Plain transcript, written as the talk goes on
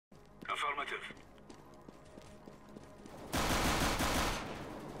Affirmative.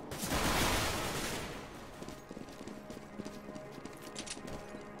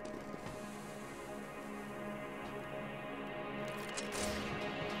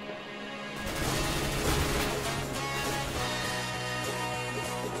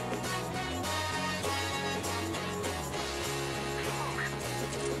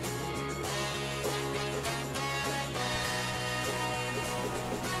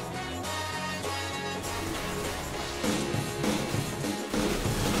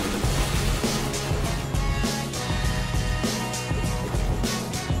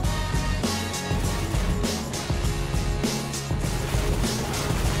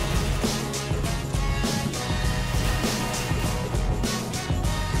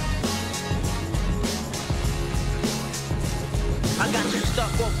 I got you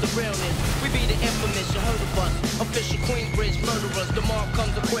stuck off the realness. We be the infamous, you heard of us. Official Queensbridge murderers. The mob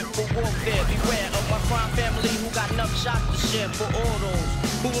comes equipped for warfare. Beware of my crime family who got enough shots to share for all those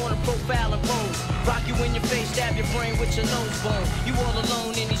who wanna profile and pose. Rock you in your face, stab your brain with your nose bone. You all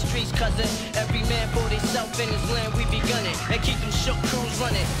alone in these streets, cousin. Every man for theyself in his land, we be gunning. And keep them shook crews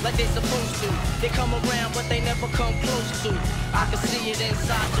running like they supposed to. They come around, but they never come close to. I can see it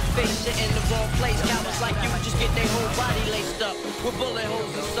inside your face, you're in the wrong place. Cowards like you just get their whole body laced up with bullet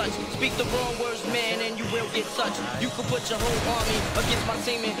holes and such. Speak the wrong words, man, and you will get touched. You could put your whole army against my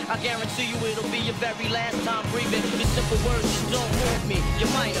team, and I guarantee you it'll be your very last time breathing. Your simple words just don't move me.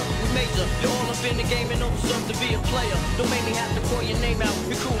 You're minor, we major. You're all up in the game and don't deserve to be a player. Don't make me have to call your name out.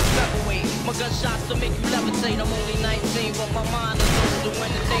 You're cool as featherweight. My gunshots to make you levitate. I'm only 19, but my mind is older.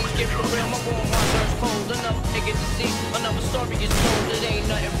 When the things get for real, my warm heart turns cold. Another nigga to see, another story is told. It ain't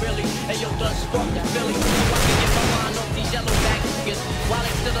nothing really. And yo, done sparked the Philly. So I can get my mind off these yellow back niggas. While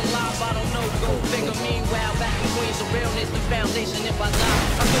they still alive, I don't know. Go figure. Meanwhile, back in Queens, the realness, the foundation. If I die,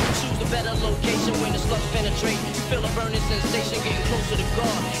 I'm gonna choose a better location when the slugs penetrate. You feel a burning sensation, getting closer to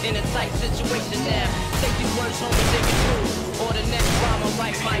God. In a tight situation now. Take these words home and take it through. Or the next rhyme I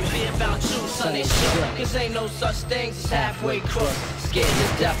write might be about you, son. They shook. Cause ain't no such things as halfway crooks. Scared to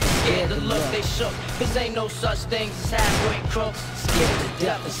death and scared to look. They shook. Cause ain't no such things as halfway crooks. Scared to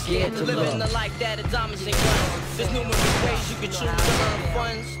death and scared to look. Living the life that is diamonds and guns. There's numerous ways you can choose to earn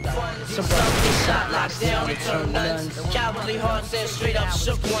funds. Some get shot, locked down, and turn nuns. Cowardly hearts and straight up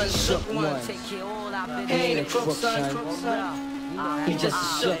shook ones. Shook ones. He ain't a crook, son. He just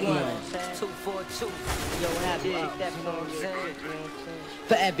a shook one. 242. Yo, have you take that from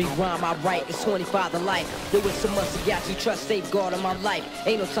For every rhyme I write, it's 25 to life. There was so much I got you trust, safeguard in my life.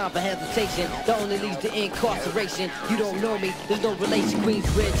 Ain't no time for hesitation, that only leads to incarceration. You don't know me, there's no relation.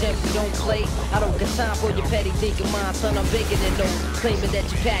 Queensbridge, and we don't play. I don't got time for your petty thinking mind, son, I'm bigger than those. Claiming that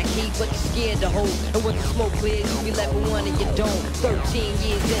you pack heat, but you're scared to hold. And when the smoke clears, you level one and you don't. 13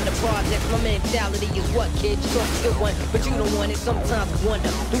 years in the project, my mentality is what, kid? You talk a good one, but you don't want it. Sometimes I wonder,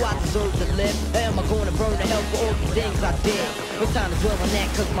 do I deserve to live? Or am I gonna burn to hell for all the things I did? It's time to dwell on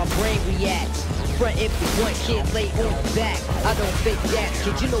that, cause my brain reacts. Front if you want, kid, lay on your back. I don't fake that,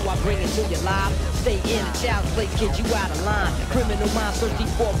 kid, you know I bring it to your life. Stay in a child's play, kid, you out of line. Criminal mind searching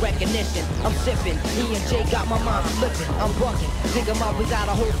for recognition. I'm sipping, E and J got my mind flipping. I'm bucking, think I'm always out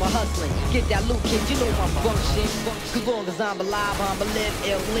of hope for hustling. Get that loot, kid, you know I'm function. As long as I'm alive, I'ma live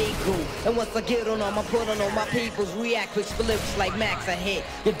illegal. And once I get on I'ma put on all my peoples. React quick for lyrics like Max, I hit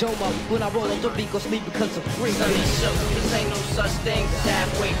your dome up. When I roll on the beat, go sleep because of free. Sonny shook, cause ain't no such thing as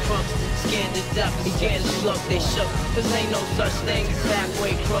halfway crooks. Scared to death, scared to look, they shook. Cause ain't no such thing as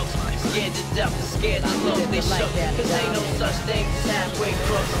halfway crooks. Scared to death, scared to look, they shook. Cause ain't no such thing as halfway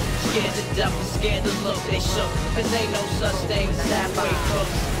crooks. Scared to death, scared to look, they shook. Cause ain't no such thing as halfway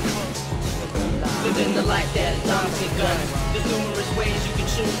crooks. Living the life that is diamonds and guns. There's numerous ways you can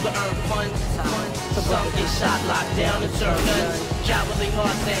choose to earn funds. Some get shot, locked down, and turn nuns. Cowardly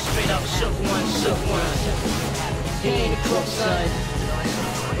hearts and straight up shook ones, shook ones. He ain't a crook, son.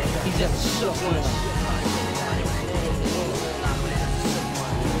 He's just a shook one.